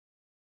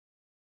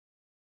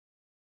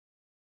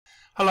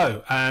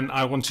Hello, and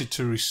I wanted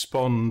to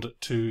respond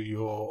to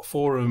your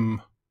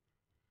forum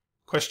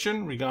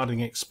question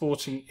regarding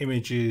exporting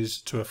images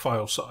to a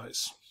file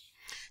size.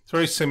 It's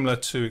very similar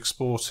to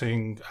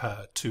exporting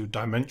to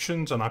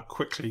dimensions, and I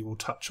quickly will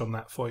touch on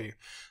that for you.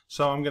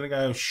 So I'm going to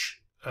go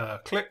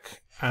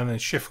click and then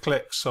shift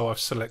click. So I've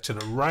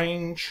selected a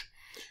range.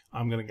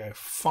 I'm going to go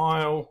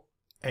File,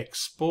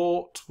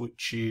 Export,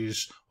 which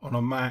is on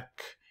a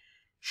Mac,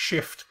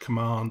 Shift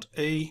Command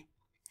E,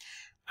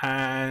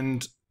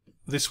 and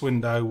this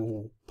window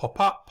will pop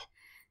up.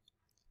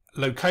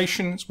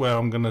 Locations, where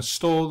I'm going to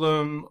store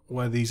them,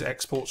 where these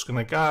exports are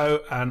going to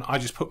go, and I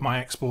just put my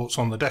exports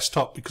on the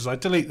desktop because I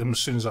delete them as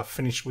soon as I've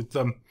finished with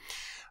them,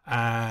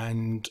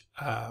 and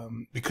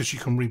because you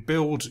can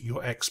rebuild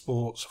your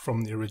exports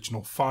from the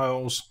original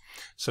files.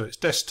 So it's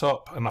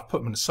desktop, and I've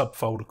put them in a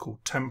subfolder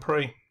called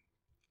temporary.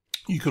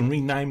 You can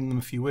rename them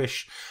if you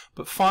wish,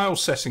 but file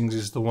settings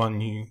is the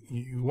one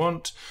you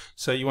want.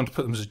 So you want to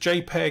put them as a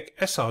JPEG.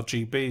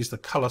 sRGB is the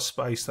color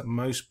space that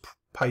most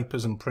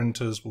papers and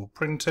printers will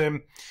print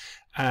in.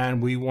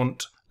 And we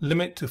want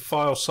limit to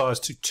file size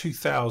to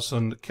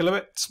 2000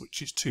 kilobits,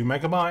 which is 2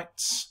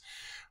 megabytes.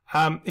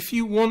 If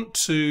you want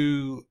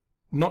to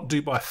not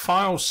do by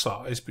file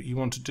size, but you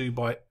want to do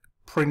by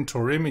print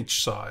or image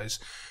size,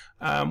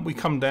 we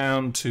come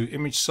down to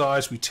image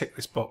size, we tick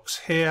this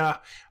box here,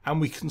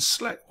 and we can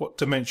select what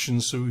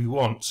dimensions we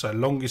want. So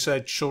longest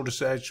edge,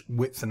 shortest edge,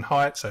 width and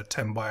height, so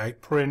 10 by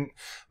 8 print,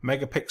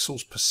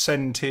 megapixels,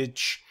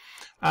 percentage.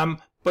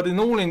 But in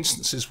all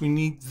instances, we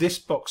need this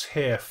box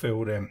here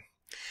filled in.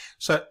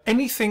 So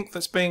anything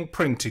that's being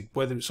printed,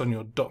 whether it's on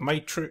your dot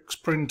matrix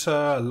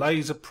printer,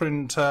 laser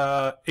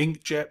printer,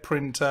 inkjet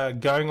printer,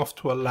 going off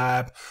to a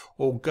lab,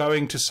 or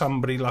going to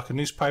somebody like a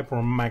newspaper or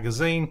a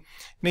magazine,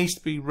 needs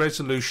to be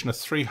resolution of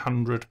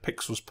 300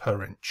 pixels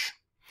per inch.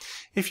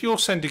 If you're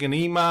sending an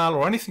email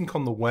or anything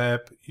on the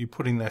web, you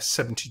put in there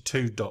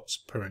 72 dots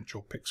per inch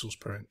or pixels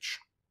per inch.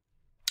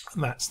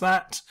 And that's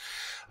that.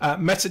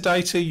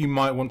 Metadata, you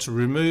might want to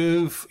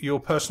remove your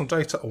personal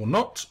data or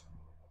not,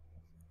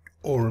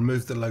 or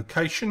remove the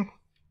location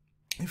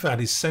if that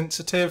is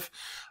sensitive.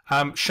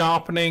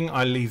 Sharpening,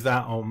 I leave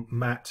that on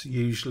matte,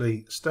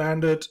 usually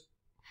standard.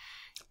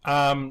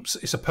 So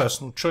it's a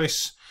personal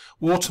choice.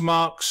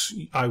 Watermarks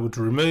I would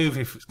remove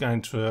if it's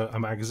going to a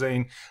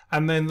magazine.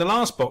 And then the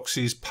last box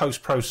is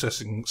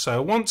post-processing.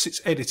 So once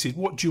it's edited,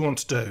 what do you want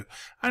to do?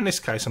 In this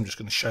case, I'm just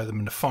going to show them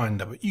in the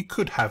Finder, but you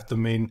could have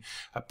them in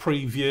a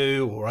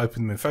preview or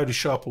open them in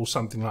Photoshop or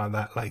something like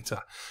that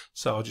later.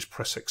 So I'll just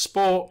press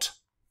export,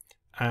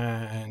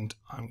 and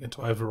I'm going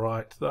to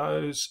overwrite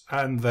those,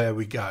 and there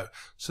we go.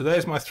 So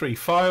there's my 3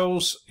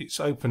 files. It's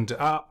opened it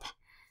up,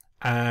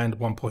 and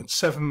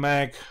 1.7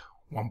 meg,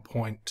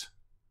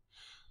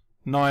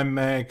 1.9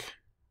 meg,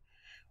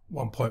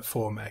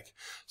 1.4 meg.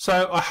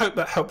 So I hope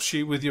that helps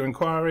you with your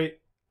inquiry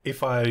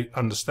if I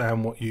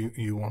understand what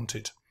you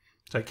wanted.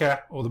 Take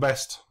care, all the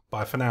best,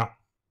 bye for now.